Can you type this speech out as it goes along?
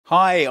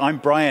Hi, I'm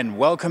Brian.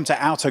 Welcome to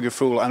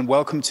Autogefühl and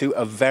welcome to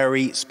a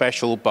very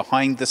special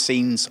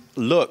behind-the-scenes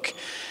look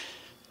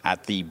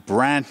at the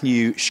brand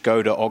new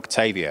Skoda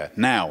Octavia.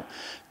 Now,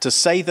 to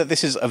say that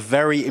this is a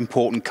very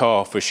important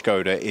car for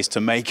Skoda is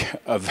to make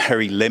a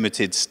very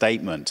limited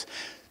statement.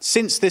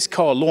 Since this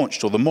car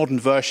launched, or the modern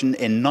version,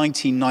 in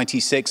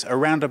 1996,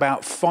 around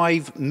about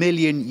 5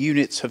 million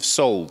units have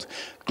sold.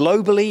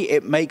 Globally,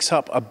 it makes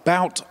up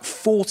about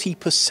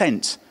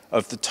 40%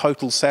 of the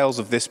total sales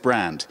of this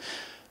brand.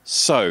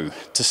 So,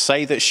 to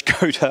say that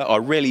Skoda are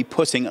really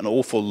putting an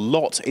awful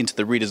lot into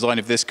the redesign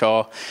of this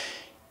car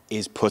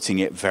is putting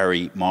it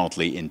very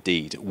mildly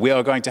indeed. We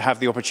are going to have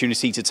the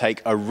opportunity to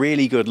take a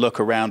really good look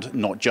around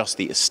not just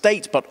the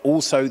estate, but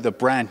also the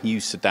brand new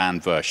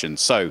sedan version.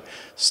 So,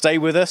 stay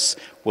with us.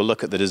 We'll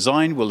look at the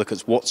design, we'll look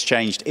at what's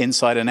changed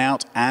inside and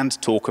out, and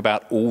talk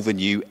about all the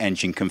new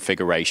engine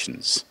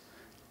configurations.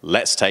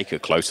 Let's take a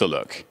closer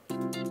look.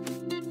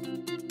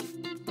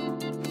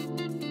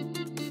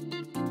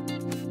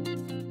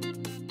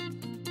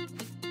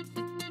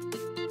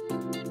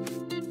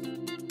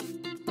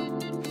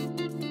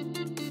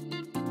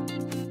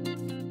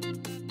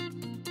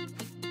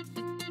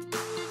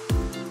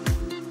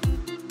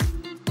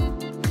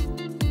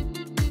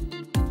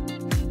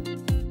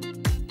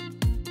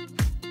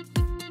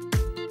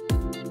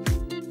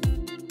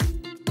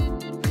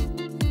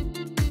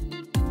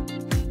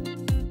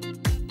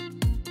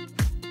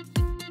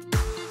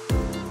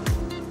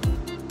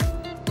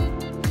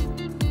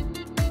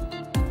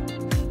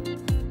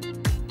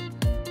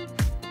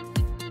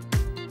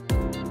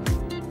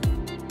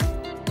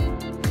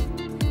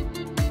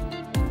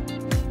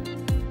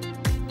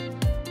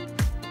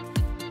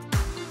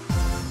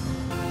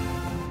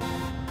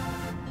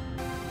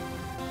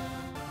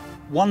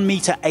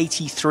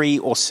 $1.83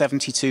 or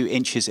 72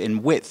 inches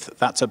in width.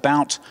 That's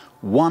about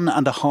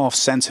 1.5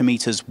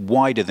 centimeters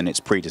wider than its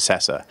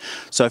predecessor.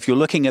 So if you're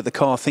looking at the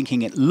car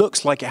thinking it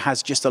looks like it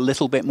has just a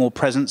little bit more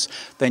presence,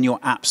 then you're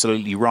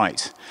absolutely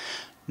right.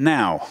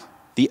 Now,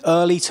 the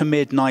early to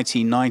mid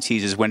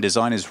 1990s is when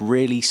designers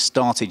really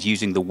started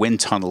using the wind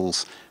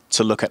tunnels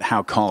to look at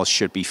how cars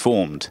should be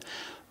formed.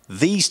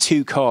 These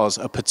two cars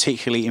are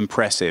particularly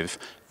impressive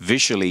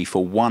visually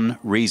for one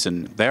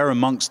reason. They're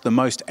amongst the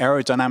most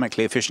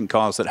aerodynamically efficient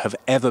cars that have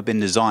ever been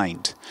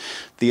designed.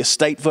 The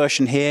estate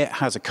version here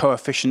has a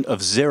coefficient of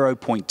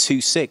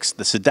 0.26,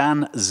 the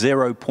sedan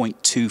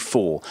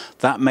 0.24.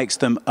 That makes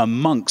them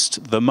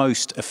amongst the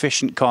most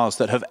efficient cars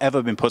that have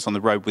ever been put on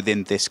the road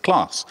within this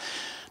class.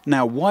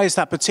 Now, why is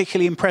that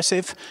particularly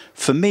impressive?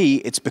 For me,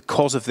 it's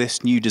because of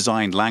this new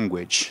design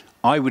language.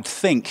 I would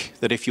think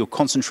that if you're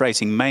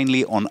concentrating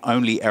mainly on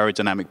only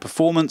aerodynamic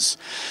performance,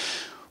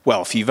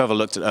 well, if you've ever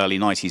looked at early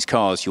 90s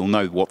cars, you'll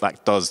know what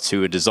that does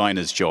to a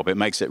designer's job. It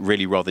makes it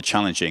really rather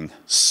challenging.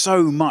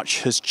 So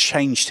much has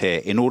changed here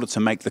in order to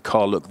make the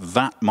car look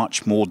that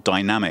much more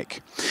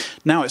dynamic.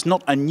 Now, it's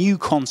not a new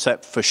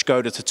concept for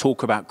Skoda to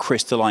talk about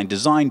crystalline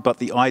design, but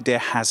the idea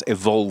has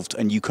evolved,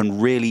 and you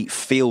can really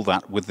feel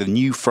that with the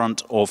new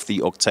front of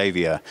the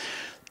Octavia.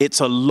 It's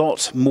a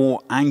lot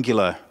more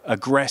angular,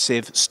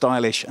 aggressive,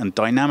 stylish, and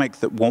dynamic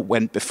than what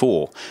went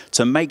before.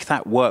 To make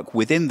that work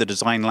within the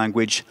design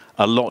language,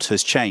 a lot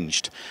has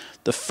changed.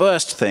 The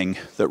first thing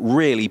that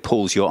really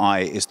pulls your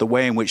eye is the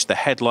way in which the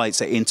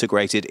headlights are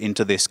integrated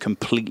into this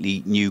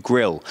completely new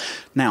grille.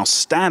 Now,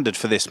 standard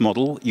for this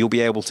model, you'll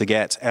be able to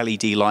get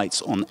LED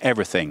lights on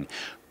everything.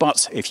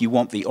 But if you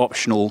want the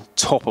optional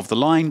top of the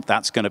line,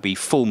 that's going to be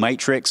full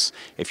matrix.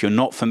 If you're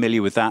not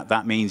familiar with that,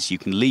 that means you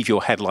can leave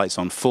your headlights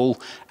on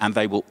full and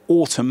they will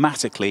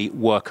automatically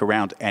work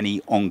around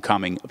any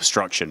oncoming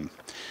obstruction.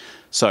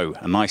 So,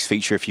 a nice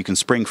feature if you can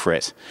spring for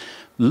it.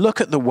 Look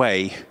at the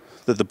way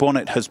that the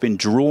bonnet has been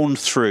drawn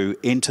through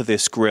into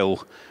this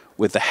grille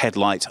with the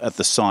headlight at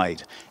the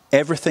side.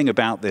 Everything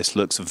about this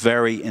looks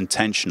very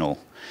intentional.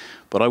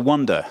 But I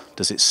wonder,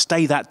 does it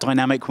stay that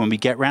dynamic when we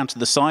get round to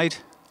the side?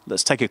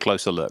 Let's take a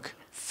closer look.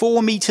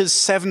 4.70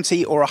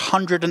 meters or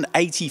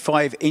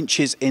 185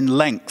 inches in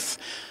length.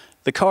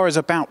 The car is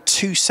about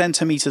 2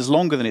 centimeters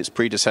longer than its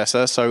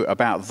predecessor, so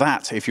about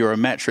that if you're a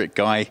metric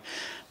guy.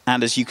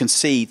 And as you can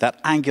see, that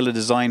angular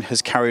design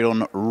has carried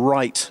on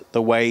right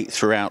the way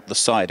throughout the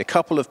side. A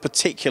couple of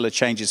particular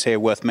changes here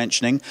worth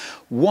mentioning.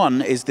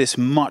 One is this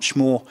much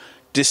more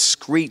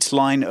discrete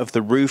line of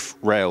the roof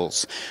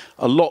rails.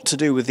 A lot to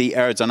do with the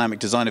aerodynamic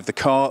design of the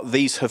car.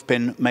 These have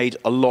been made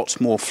a lot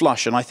more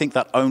flush, and I think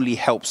that only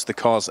helps the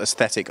car's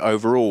aesthetic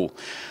overall.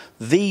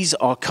 These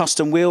are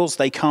custom wheels.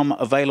 They come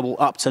available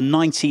up to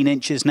 19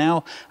 inches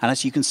now, and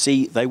as you can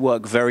see, they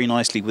work very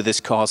nicely with this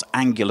car's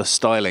angular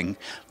styling.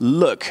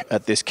 Look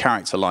at this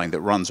character line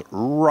that runs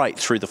right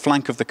through the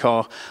flank of the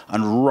car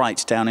and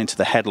right down into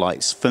the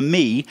headlights. For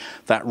me,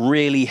 that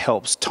really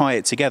helps tie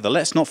it together.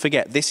 Let's not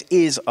forget, this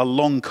is a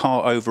long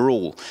car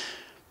overall.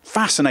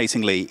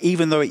 Fascinatingly,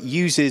 even though it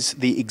uses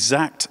the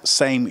exact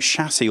same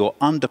chassis or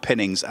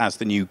underpinnings as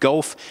the new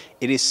Golf,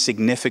 it is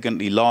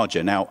significantly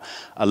larger. Now,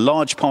 a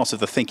large part of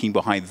the thinking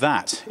behind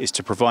that is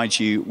to provide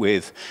you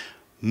with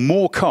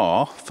more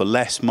car for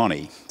less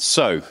money.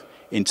 So,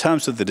 in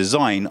terms of the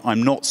design,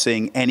 I'm not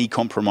seeing any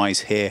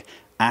compromise here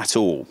at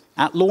all.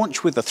 At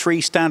launch with the 3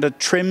 standard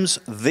trims,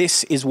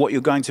 this is what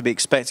you're going to be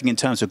expecting in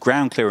terms of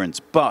ground clearance.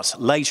 But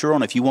later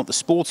on, if you want the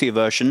sportier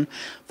version,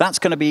 that's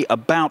going to be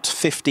about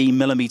 50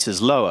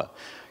 millimeters lower.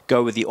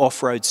 Go with the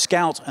off-road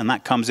Scout, and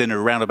that comes in at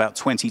around about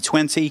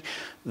 2020.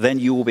 Then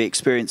you will be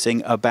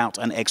experiencing about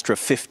an extra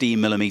 50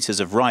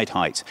 millimeters of ride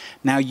height.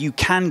 Now, you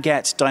can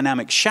get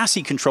dynamic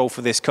chassis control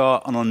for this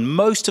car, and on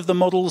most of the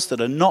models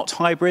that are not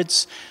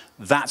hybrids,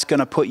 that's going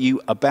to put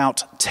you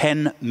about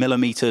 10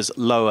 millimeters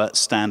lower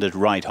standard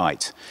ride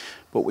height.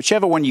 But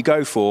whichever one you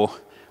go for,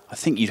 I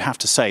think you'd have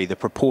to say the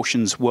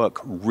proportions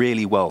work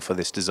really well for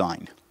this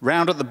design.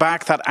 Round at the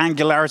back, that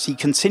angularity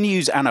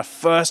continues, and a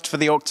first for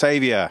the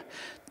Octavia.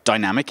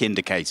 Dynamic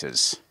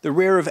indicators. The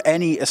rear of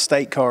any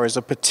estate car is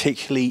a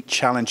particularly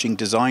challenging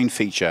design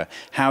feature.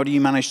 How do you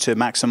manage to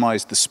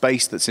maximize the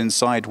space that's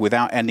inside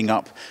without ending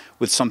up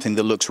with something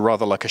that looks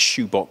rather like a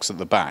shoebox at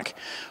the back?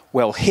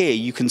 Well, here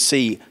you can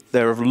see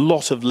there are a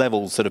lot of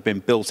levels that have been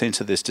built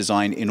into this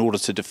design in order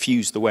to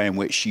diffuse the way in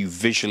which you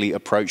visually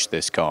approach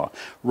this car.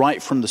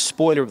 Right from the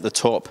spoiler at the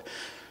top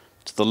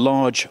to the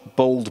large,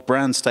 bold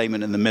brand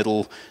statement in the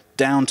middle,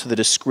 down to the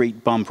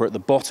discrete bumper at the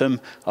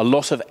bottom, a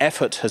lot of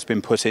effort has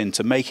been put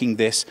into making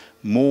this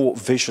more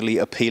visually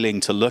appealing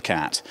to look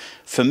at.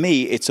 For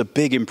me, it's a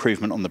big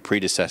improvement on the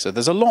predecessor.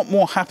 There's a lot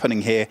more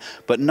happening here,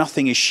 but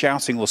nothing is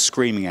shouting or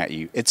screaming at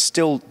you. It's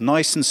still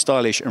nice and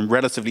stylish and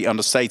relatively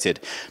understated.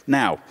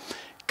 Now,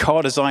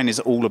 car design is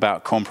all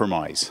about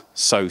compromise.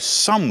 So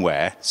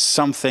somewhere,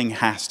 something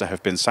has to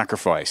have been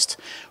sacrificed.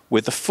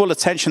 With the full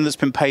attention that's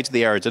been paid to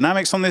the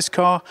aerodynamics on this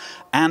car,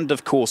 and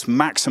of course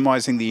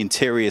maximizing the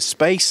interior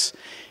space,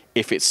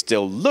 if it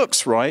still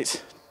looks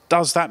right,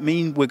 does that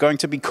mean we're going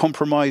to be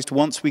compromised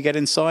once we get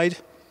inside?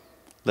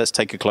 Let's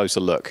take a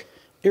closer look.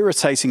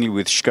 Irritatingly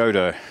with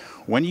Skoda,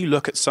 when you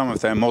look at some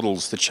of their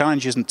models, the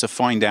challenge isn't to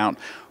find out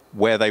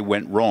where they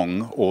went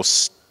wrong or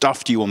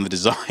stuffed you on the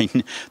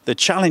design. The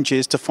challenge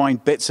is to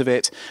find bits of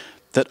it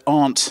that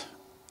aren't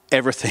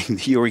everything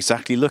that you're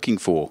exactly looking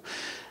for.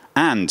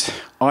 And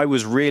I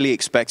was really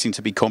expecting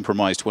to be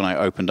compromised when I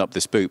opened up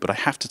this boot, but I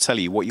have to tell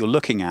you, what you're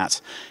looking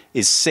at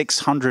is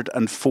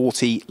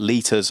 640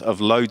 litres of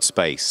load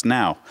space.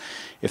 Now,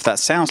 if that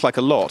sounds like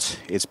a lot,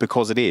 it's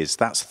because it is.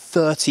 That's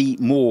 30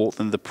 more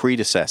than the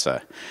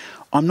predecessor.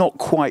 I'm not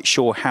quite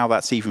sure how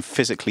that's even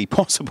physically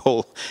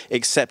possible,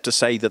 except to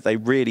say that they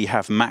really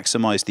have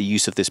maximized the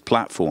use of this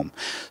platform.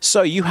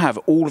 So you have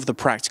all of the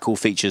practical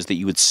features that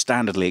you would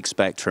standardly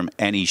expect from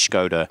any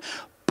Skoda,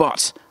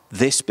 but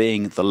this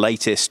being the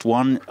latest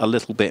one, a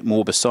little bit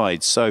more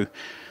besides. So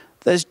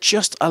there's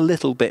just a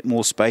little bit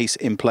more space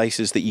in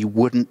places that you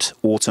wouldn't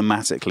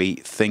automatically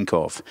think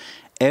of.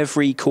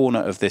 Every corner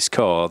of this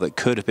car that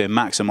could have been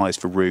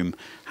maximized for room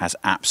has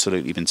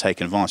absolutely been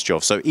taken advantage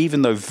of. So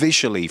even though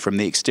visually from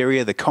the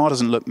exterior the car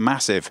doesn't look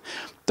massive,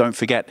 don't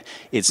forget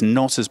it's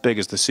not as big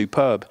as the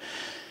Superb.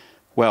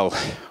 Well,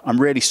 I'm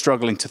really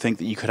struggling to think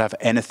that you could have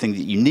anything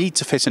that you need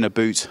to fit in a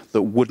boot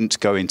that wouldn't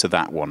go into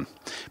that one.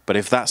 But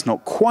if that's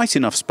not quite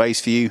enough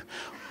space for you,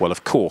 well,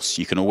 of course,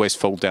 you can always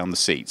fold down the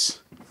seats.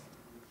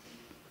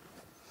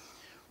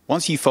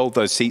 Once you fold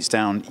those seats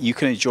down, you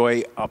can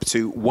enjoy up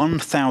to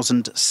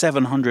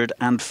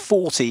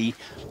 1,740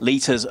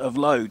 litres of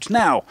load.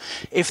 Now,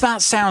 if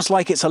that sounds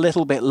like it's a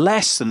little bit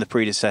less than the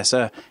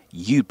predecessor,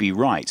 you'd be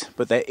right.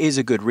 But there is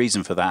a good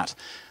reason for that.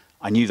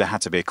 I knew there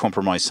had to be a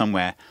compromise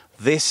somewhere.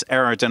 This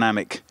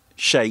aerodynamic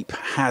shape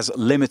has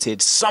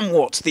limited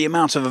somewhat the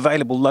amount of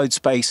available load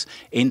space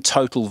in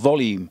total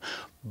volume.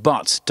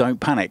 But don't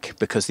panic,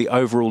 because the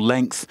overall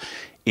length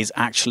is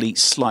actually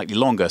slightly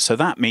longer. So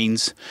that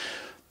means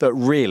that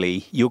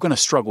really you're going to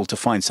struggle to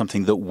find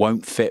something that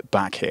won't fit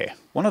back here.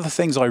 One of the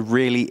things I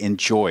really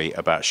enjoy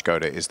about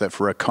Skoda is that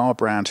for a car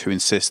brand who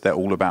insists they're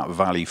all about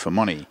value for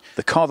money,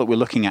 the car that we're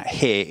looking at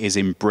here is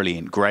in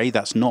brilliant grey.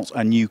 That's not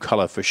a new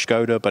colour for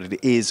Skoda, but it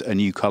is a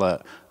new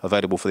colour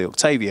available for the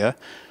Octavia.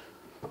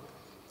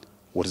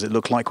 What does it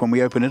look like when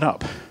we open it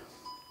up?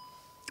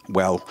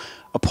 Well,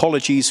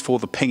 apologies for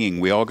the pinging.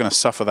 We are going to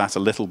suffer that a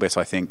little bit,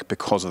 I think,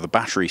 because of the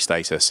battery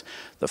status.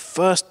 The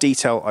first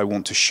detail I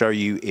want to show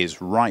you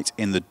is right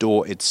in the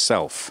door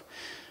itself.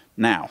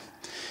 Now,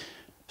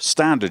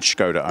 standard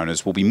Skoda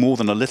owners will be more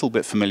than a little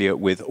bit familiar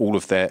with all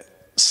of their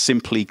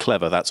Simply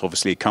Clever, that's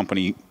obviously a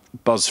company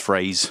buzz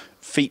phrase,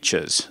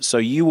 features. So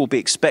you will be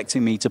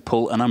expecting me to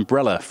pull an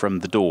umbrella from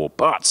the door,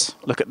 but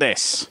look at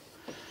this.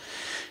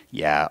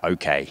 Yeah,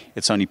 okay,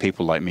 it's only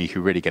people like me who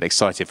really get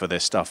excited for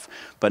this stuff.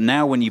 But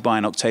now when you buy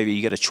an Octavia,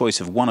 you get a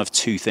choice of one of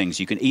two things.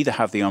 You can either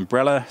have the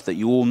umbrella that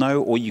you all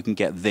know, or you can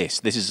get this.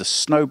 This is a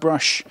snow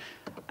brush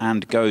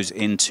and goes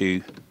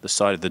into the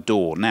side of the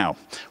door. Now,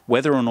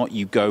 whether or not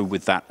you go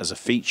with that as a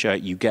feature,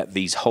 you get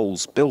these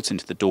holes built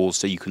into the doors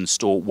so you can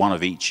store one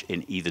of each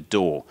in either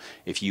door.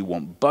 If you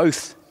want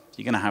both,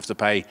 you're going to have to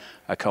pay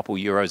a couple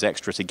euros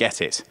extra to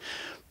get it.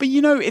 But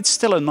you know, it's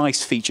still a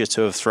nice feature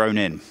to have thrown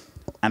in.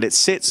 And it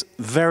sits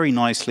very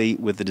nicely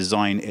with the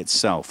design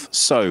itself.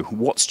 So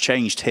what's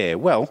changed here?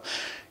 Well,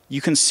 You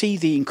can see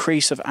the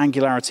increase of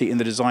angularity in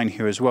the design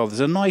here as well.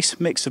 There's a nice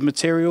mix of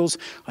materials.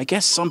 I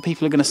guess some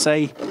people are going to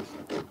say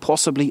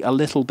possibly a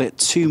little bit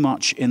too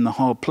much in the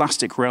hard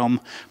plastic realm,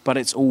 but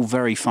it's all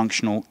very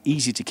functional,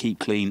 easy to keep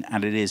clean,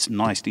 and it is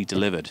nicely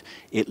delivered.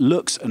 It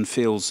looks and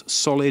feels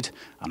solid,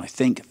 and I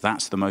think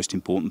that's the most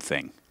important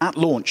thing. At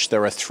launch,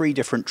 there are 3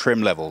 different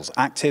trim levels: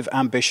 Active,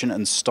 Ambition,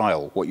 and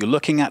Style. What you're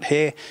looking at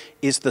here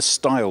is the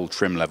Style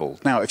trim level.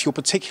 Now, if you're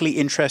particularly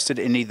interested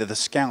in either the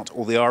Scout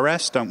or the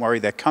RS, don't worry,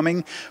 they're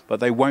coming, but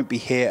they won't be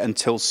here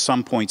until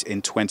some point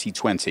in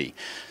 2020.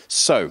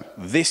 So,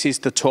 this is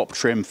the top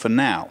trim for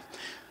now.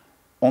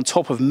 On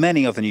top of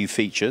many other new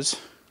features,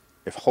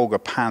 if Holger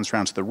pans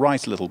around to the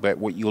right a little bit,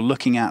 what you're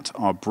looking at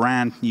are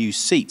brand new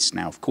seats.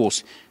 Now, of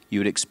course, you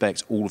would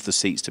expect all of the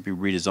seats to be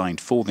redesigned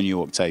for the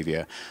new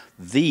Octavia.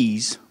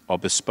 These are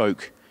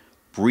bespoke,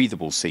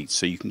 breathable seats,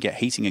 so you can get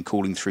heating and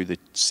cooling through the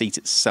seat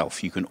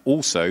itself. You can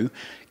also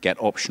get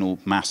optional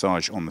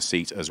massage on the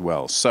seat as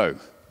well. So,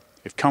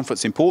 if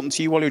comfort's important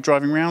to you while you're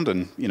driving around,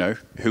 and, you know,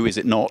 who is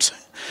it not,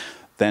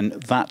 then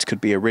that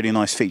could be a really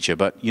nice feature.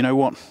 But you know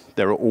what?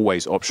 There are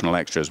always optional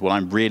extras. What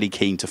I'm really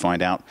keen to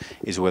find out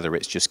is whether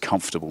it's just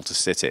comfortable to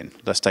sit in.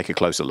 Let's take a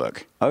closer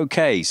look.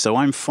 Okay, so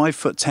I'm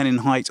 5'10" in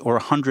height, or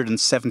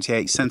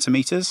 178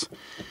 centimeters.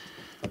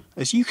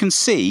 As you can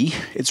see,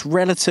 it's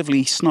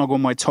relatively snug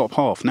on my top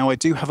half. Now, I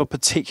do have a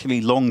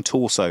particularly long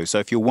torso, so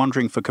if you're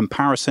wondering for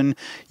comparison,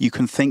 you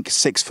can think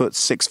 6 foot,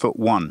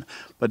 6'1".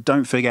 But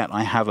don't forget,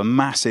 I have a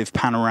massive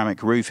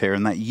panoramic roof here,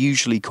 and that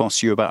usually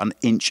costs you about 1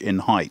 inch in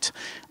height.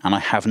 And I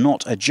have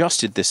not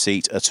adjusted this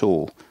seat at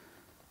all.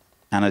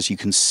 And as you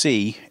can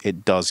see,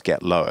 it does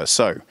get lower.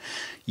 So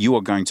you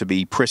are going to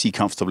be pretty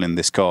comfortable in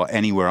this car,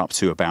 anywhere up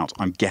to about,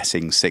 I'm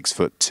guessing,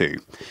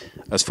 6'2".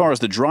 As far as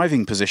the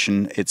driving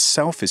position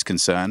itself is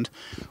concerned,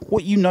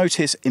 what you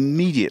notice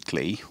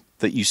immediately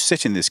that you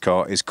sit in this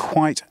car is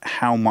quite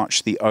how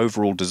much the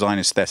overall design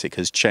aesthetic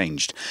has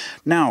changed.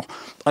 Now,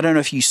 I don't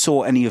know if you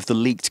saw any of the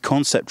leaked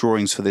concept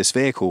drawings for this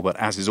vehicle, but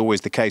as is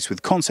always the case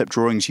with concept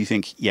drawings, you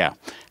think, yeah,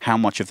 how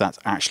much of that's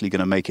actually going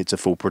to make it to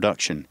full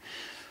production?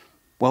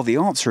 Well, the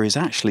answer is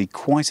actually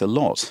quite a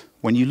lot.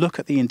 When you look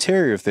at the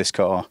interior of this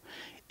car,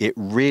 it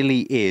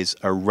really is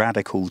a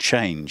radical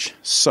change.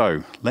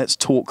 So let's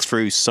talk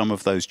through some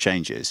of those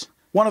changes.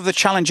 One of the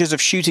challenges of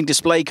shooting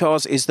display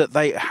cars is that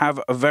they have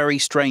a very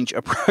strange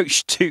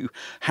approach to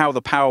how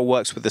the power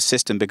works with the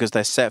system, because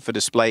they're set for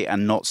display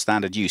and not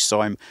standard use. So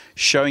I'm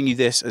showing you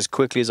this as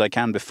quickly as I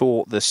can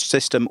before the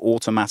system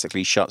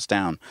automatically shuts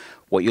down.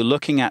 What you're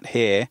looking at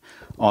here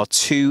are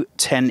 2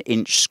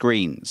 10-inch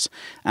screens,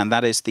 and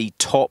that is the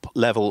top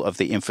level of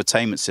the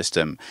infotainment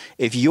system.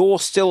 If you're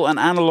still an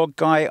analog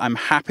guy, I'm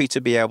happy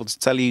to be able to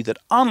tell you that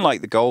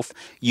unlike the Golf,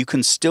 you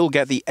can still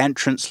get the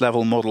entrance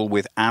level model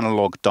with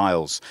analog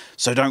dials.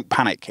 So don't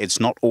panic, it's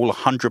not all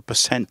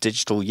 100%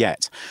 digital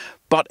yet.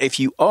 But if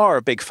you are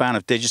a big fan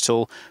of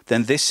digital,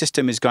 then this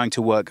system is going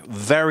to work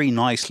very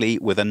nicely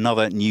with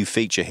another new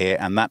feature here,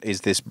 and that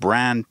is this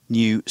brand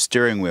new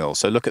steering wheel.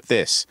 So look at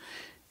this.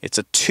 It's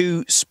a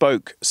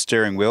 2-spoke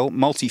steering wheel,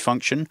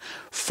 multifunction,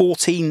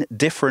 14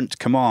 different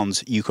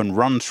commands you can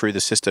run through the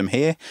system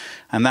here,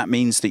 and that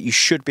means that you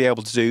should be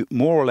able to do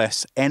more or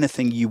less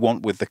anything you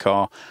want with the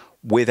car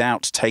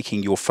without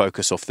taking your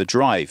focus off the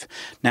drive.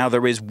 Now,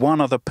 there is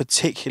one other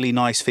particularly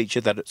nice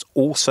feature that it's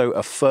also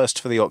a first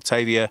for the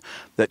Octavia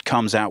that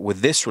comes out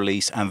with this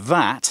release, and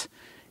that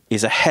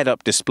is a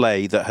head-up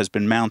display that has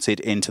been mounted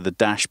into the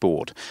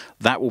dashboard.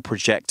 That will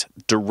project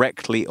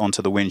directly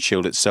onto the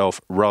windshield itself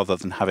rather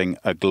than having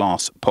a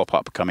glass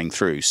pop-up coming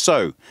through.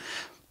 So,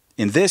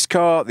 in this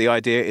car, the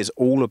idea is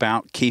all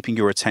about keeping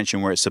your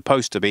attention where it's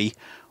supposed to be,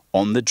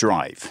 on the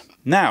drive.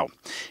 Now,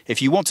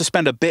 if you want to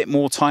spend a bit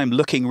more time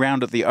looking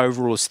around at the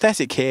overall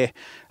aesthetic here,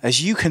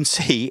 as you can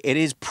see, it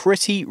is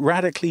pretty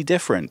radically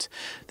different.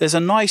 There's a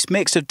nice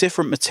mix of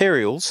different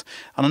materials,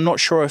 and I'm not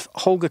sure if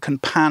Holger can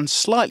pan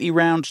slightly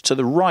round to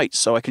the right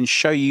so I can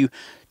show you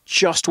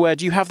just where.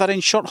 Do you have that in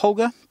shot,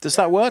 Holger? Does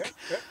that work?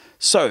 Yeah.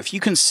 So if you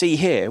can see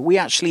here, we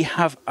actually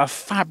have a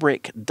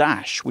fabric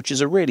dash, which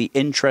is a really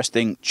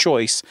interesting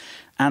choice,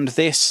 and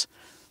this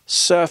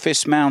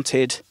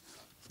surface-mounted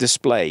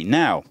display.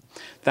 Now,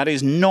 that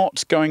is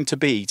not going to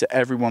be to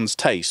everyone's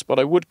taste, but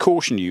I would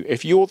caution you,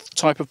 if you're the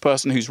type of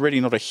person who's really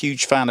not a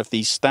huge fan of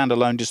these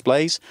standalone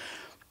displays,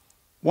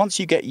 once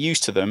you get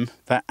used to them,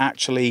 they're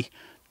actually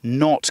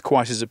not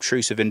quite as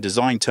obtrusive in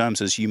design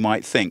terms as you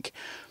might think.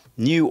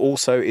 New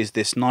also is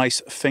this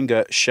nice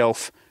finger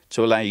shelf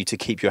to allow you to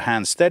keep your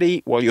hands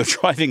steady while you're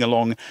driving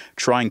along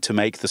trying to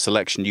make the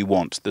selection you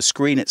want. The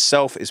screen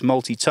itself is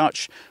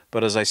multi-touch,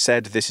 but as I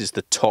said, this is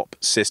the top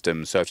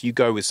system. So if you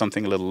go with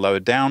something a little lower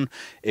down,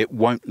 it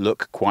won't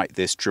look quite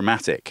this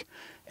dramatic.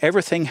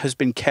 Everything has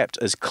been kept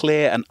as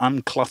clear and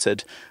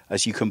uncluttered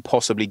as you can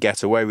possibly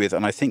get away with,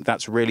 and I think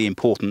that's really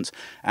important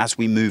as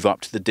we move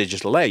up to the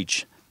digital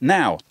age.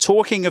 Now,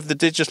 talking of the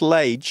digital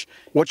age,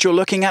 what you're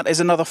looking at is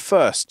another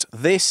first.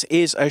 This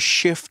is a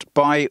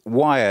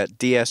shift-by-wire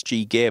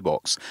DSG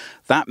gearbox.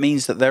 That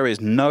means that there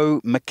is no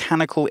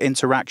mechanical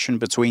interaction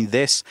between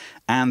this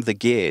and the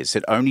gears.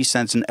 It only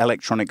sends an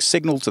electronic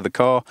signal to the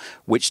car,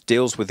 which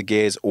deals with the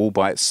gears all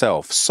by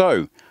itself.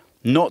 So,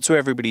 not to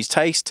everybody's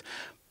taste,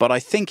 but I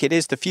think it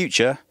is the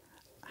future.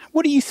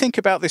 What do you think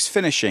about this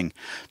finishing?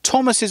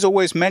 Thomas is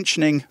always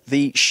mentioning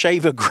the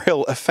shaver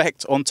grille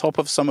effect on top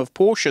of some of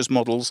Porsche's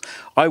models.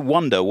 I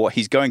wonder what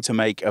he's going to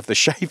make of the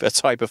shaver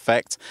type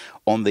effect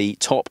on the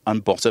top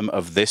and bottom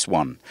of this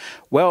one.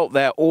 Well,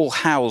 they're all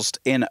housed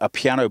in a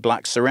piano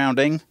black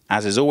surrounding,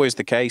 as is always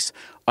the case.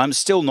 I'm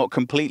still not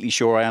completely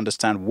sure I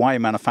understand why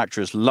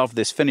manufacturers love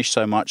this finish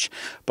so much,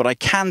 but I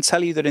can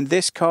tell you that in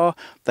this car,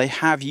 they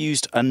have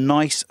used a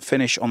nice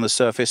finish on the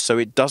surface so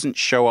it doesn't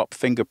show up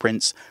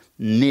fingerprints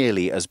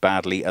nearly as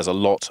badly as a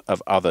lot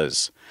of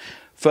others.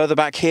 Further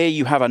back here,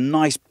 you have a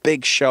nice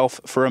big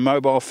shelf for a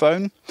mobile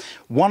phone.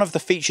 One of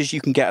the features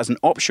you can get as an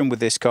option with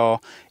this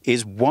car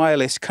is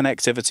wireless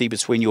connectivity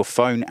between your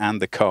phone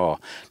and the car.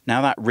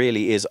 Now, that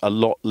really is a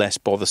lot less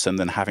bothersome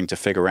than having to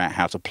figure out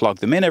how to plug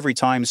them in every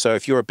time. So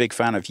if you're a big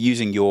fan of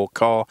using your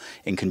car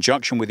in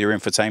conjunction with your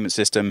infotainment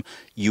system,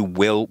 you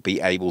will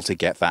be able to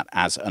get that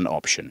as an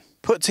option.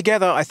 Put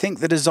together, I think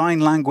the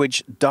design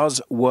language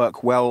does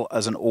work well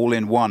as an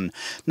all-in-one.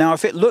 Now,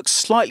 if it looks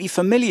slightly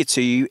familiar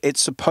to you, it's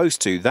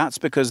supposed to. That's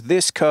because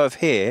this curve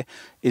here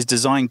is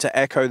designed to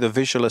echo the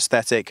visual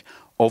aesthetic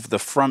of the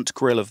front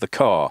grille of the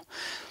car.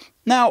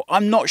 Now,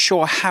 I'm not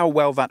sure how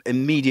well that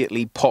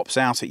immediately pops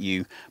out at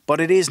you, but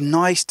it is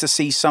nice to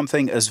see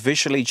something as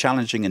visually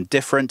challenging and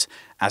different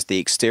as the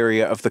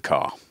exterior of the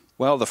car.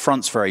 Well, the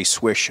front's very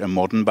swish and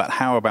modern, but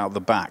how about the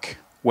back?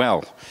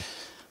 Well,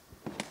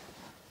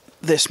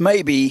 this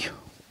may be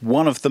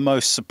one of the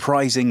most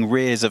surprising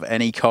rears of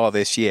any car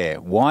this year.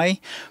 Why?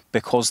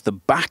 Because the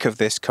back of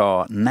this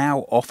car now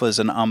offers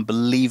an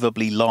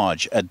unbelievably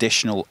large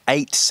additional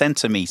 8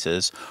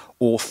 centimeters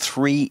or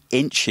 3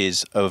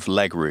 inches of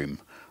legroom.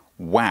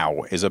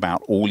 Wow is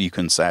about all you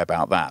can say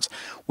about that.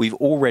 We've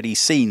already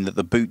seen that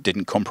the boot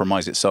didn't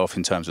compromise itself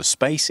in terms of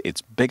space.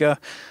 It's bigger.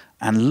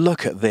 And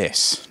look at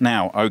this.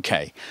 Now,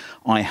 okay,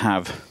 I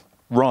have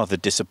rather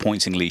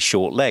disappointingly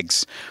short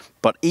legs.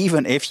 But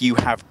even if you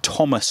have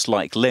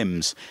Thomas-like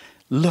limbs,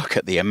 look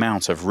at the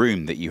amount of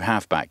room that you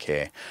have back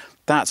here.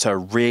 That's a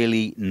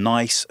really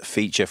nice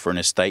feature for an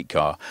estate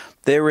car.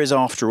 There is,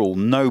 after all,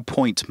 no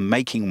point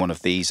making one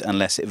of these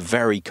unless it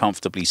very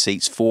comfortably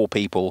seats 4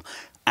 people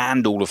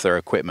and all of their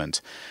equipment.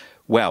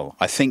 Well,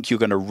 I think you're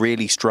going to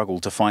really struggle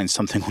to find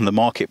something on the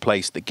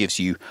marketplace that gives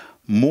you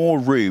more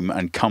room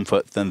and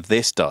comfort than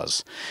this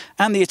does.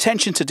 And the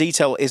attention to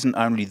detail isn't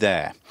only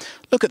there.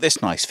 Look at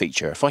this nice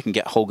feature. If I can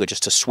get Holger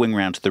just to swing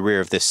round to the rear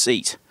of this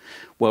seat.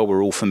 Well,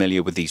 we're all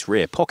familiar with these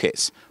rear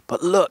pockets,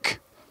 but look,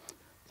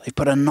 they've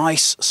put a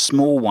nice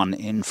small one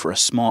in for a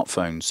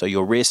smartphone, so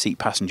your rear seat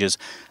passengers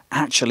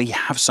actually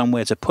have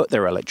somewhere to put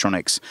their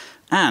electronics.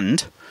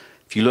 And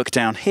if you look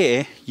down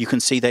here, you can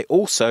see they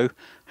also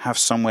have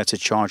somewhere to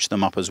charge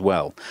them up as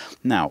well.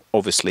 Now,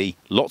 obviously,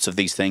 lots of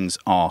these things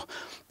are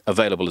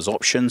available as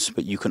options,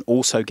 but you can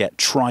also get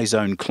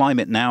tri-zone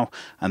climate now,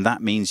 and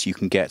that means you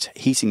can get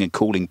heating and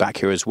cooling back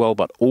here as well,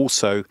 but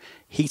also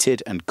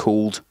heated and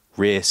cooled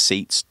rear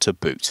seats to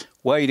boot.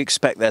 Well, you'd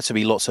expect there to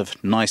be lots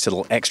of nice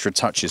little extra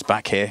touches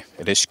back here.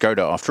 It is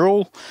Skoda after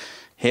all.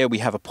 Here we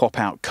have a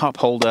pop-out cup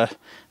holder,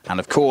 and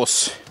of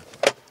course,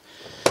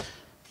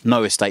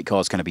 no estate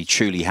car is going to be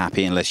truly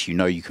happy unless you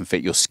know you can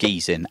fit your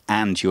skis in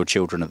and your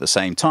children at the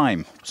same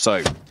time.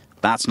 So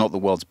that's not the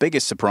world's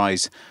biggest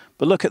surprise,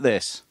 but look at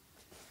this.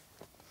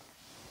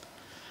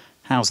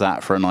 How's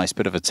that for a nice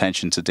bit of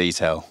attention to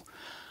detail?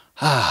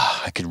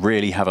 I could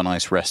really have a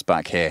nice rest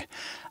back here.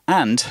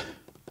 And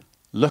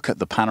look at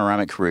the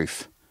panoramic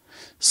roof.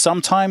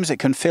 Sometimes it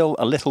can feel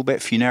a little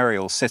bit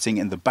funereal sitting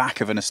in the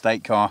back of an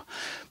estate car,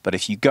 but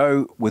if you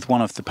go with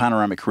one of the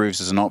panoramic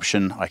roofs as an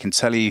option, I can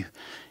tell you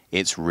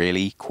it's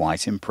really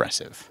quite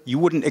impressive. You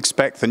wouldn't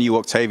expect the new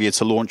Octavia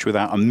to launch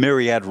without a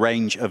myriad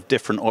range of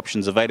different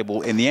options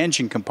available in the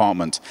engine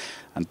compartment.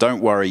 And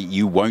don't worry,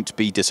 you won't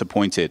be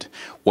disappointed.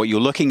 What you're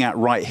looking at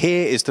right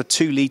here is the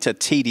 2-litre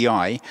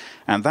TDI,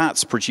 and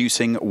that's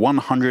producing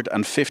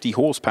 150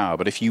 horsepower.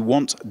 But if you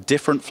want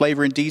different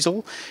flavour in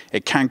diesel,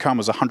 it can come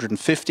as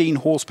 115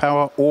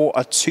 horsepower or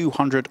a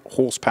 200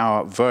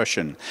 horsepower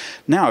version.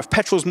 Now, if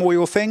petrol's more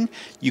your thing,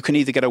 you can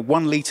either get a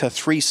 1-litre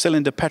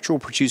 3-cylinder petrol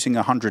producing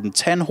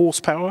 110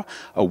 horsepower,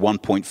 a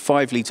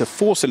 1.5-litre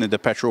 4-cylinder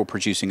petrol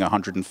producing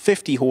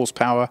 150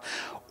 horsepower,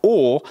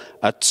 or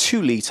a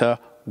 2-litre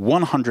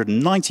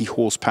 190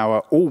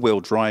 horsepower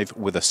all-wheel drive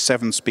with a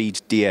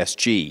 7-speed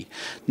DSG.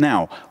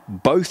 Now,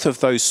 both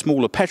of those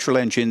smaller petrol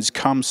engines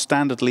come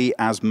standardly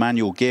as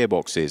manual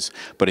gearboxes,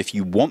 but if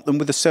you want them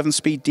with a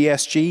 7-speed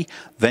DSG,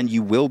 then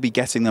you will be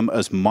getting them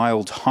as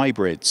mild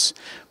hybrids.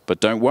 But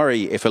don't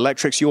worry, if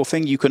electric's your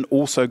thing, you can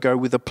also go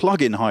with a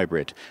plug-in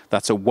hybrid.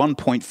 That's a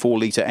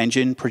 1.4-litre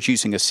engine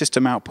producing a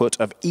system output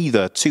of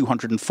either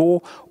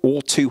 204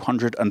 or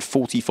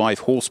 245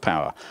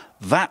 horsepower.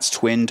 That's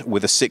twinned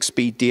with a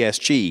 6-speed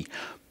DSG.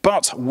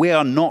 But we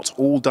are not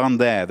all done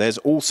there. There's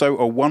also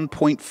a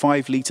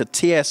 1.5-litre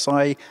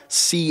TSI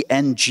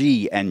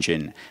CNG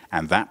engine,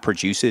 and that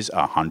produces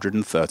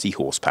 130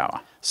 horsepower.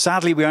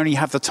 Sadly, we only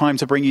have the time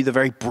to bring you the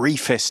very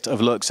briefest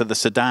of looks at the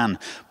sedan,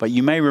 but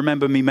you may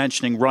remember me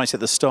mentioning right at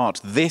the start,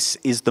 this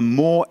is the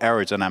more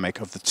aerodynamic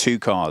of the two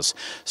cars.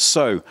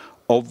 So,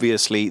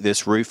 obviously,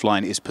 this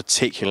roofline is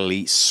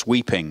particularly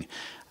sweeping.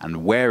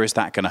 And where is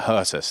that going to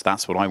hurt us?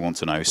 That's what I want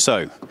to know.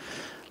 So,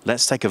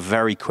 let's take a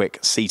very quick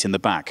seat in the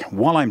back.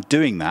 While I'm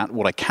doing that,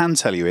 what I can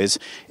tell you is,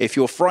 if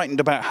you're frightened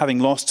about having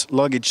lost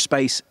luggage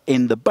space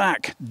in the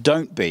back,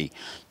 don't be.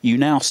 You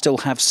now still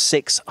have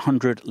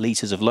 600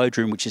 litres of load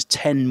room, which is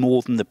 10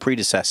 more than the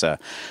predecessor.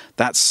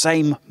 That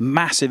same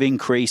massive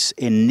increase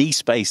in knee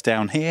space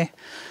down here.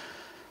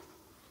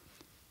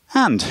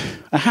 And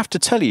I have to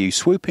tell you,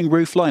 swooping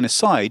roofline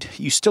aside,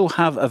 you still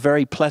have a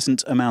very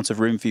pleasant amount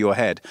of room for your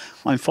head.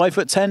 I'm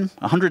 5'10",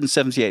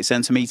 178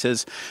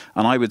 centimetres,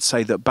 and I would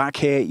say that back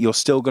here, you're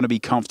still going to be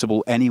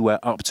comfortable anywhere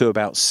up to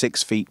about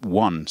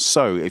 6'1".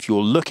 So if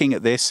you're looking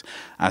at this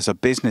as a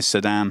business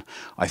sedan,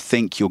 I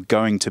think you're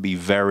going to be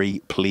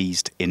very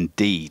pleased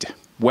indeed.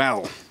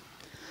 Well,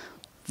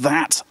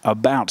 that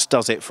about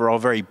does it for our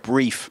very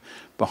brief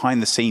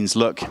behind-the-scenes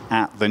look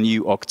at the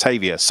new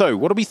Octavia. So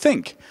what do we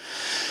think?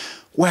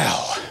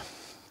 Well,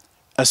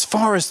 as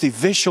far as the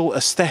visual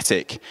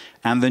aesthetic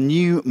and the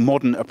new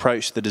modern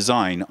approach to the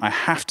design, I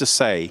have to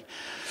say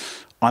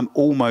I'm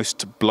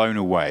almost blown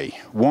away.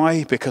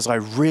 Why? Because I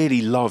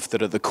really love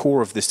that at the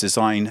core of this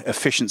design,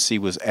 efficiency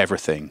was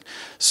everything.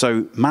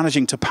 So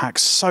managing to pack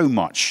so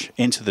much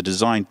into the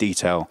design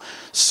detail,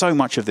 so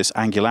much of this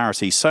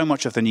angularity, so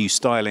much of the new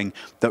styling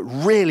that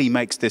really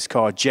makes this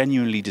car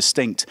genuinely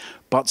distinct,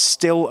 but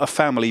still a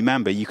family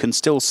member. You can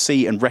still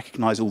see and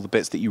recognize all the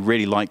bits that you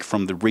really like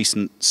from the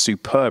recent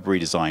superb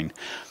redesign.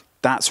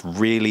 That's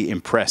really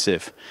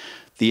impressive.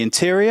 The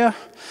interior?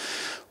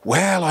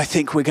 Well, I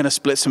think we're going to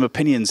split some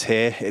opinions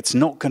here. It's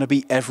not going to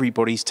be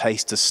everybody's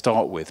taste to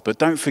start with, but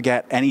don't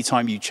forget,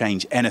 anytime you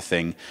change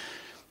anything,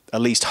 at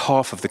least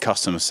half of the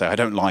customers say, I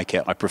don't like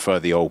it, I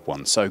prefer the old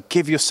one. So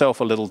give yourself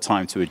a little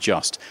time to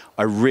adjust.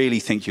 I really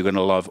think you're going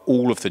to love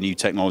all of the new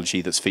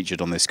technology that's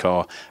featured on this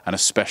car, and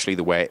especially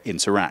the way it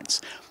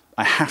interacts.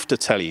 I have to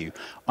tell you,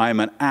 I am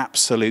an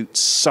absolute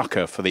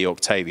sucker for the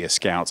Octavia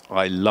Scout.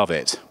 I love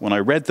it. When I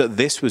read that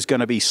this was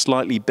going to be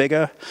slightly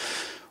bigger,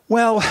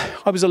 well,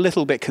 I was a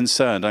little bit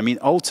concerned. I mean,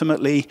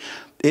 ultimately,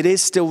 it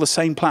is still the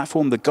same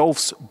platform the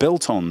Golf's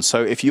built on.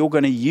 So if you're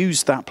going to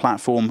use that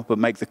platform but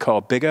make the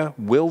car bigger,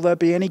 will there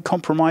be any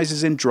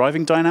compromises in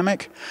driving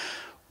dynamic?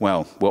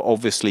 Well, we're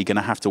obviously going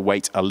to have to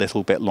wait a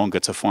little bit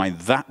longer to find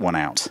that one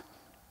out.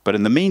 But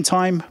in the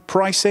meantime,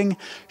 pricing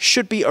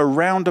should be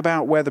around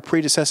about where the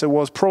predecessor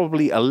was,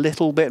 probably a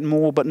little bit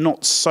more, but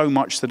not so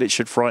much that it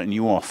should frighten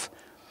you off.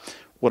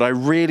 What I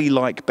really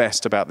like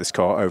best about this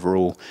car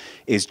overall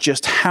is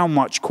just how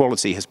much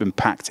quality has been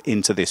packed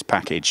into this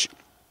package.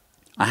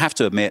 I have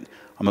to admit,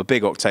 I'm a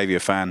big Octavia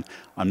fan.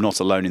 I'm not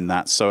alone in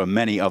that. So are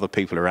many other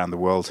people around the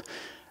world.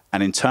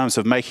 And in terms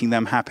of making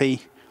them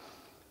happy,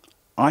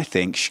 I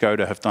think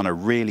Skoda have done a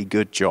really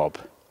good job.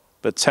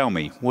 But tell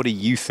me, what do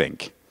you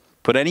think?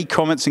 Put any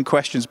comments and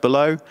questions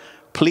below.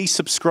 Please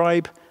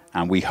subscribe,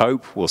 and we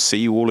hope we'll see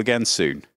you all again soon.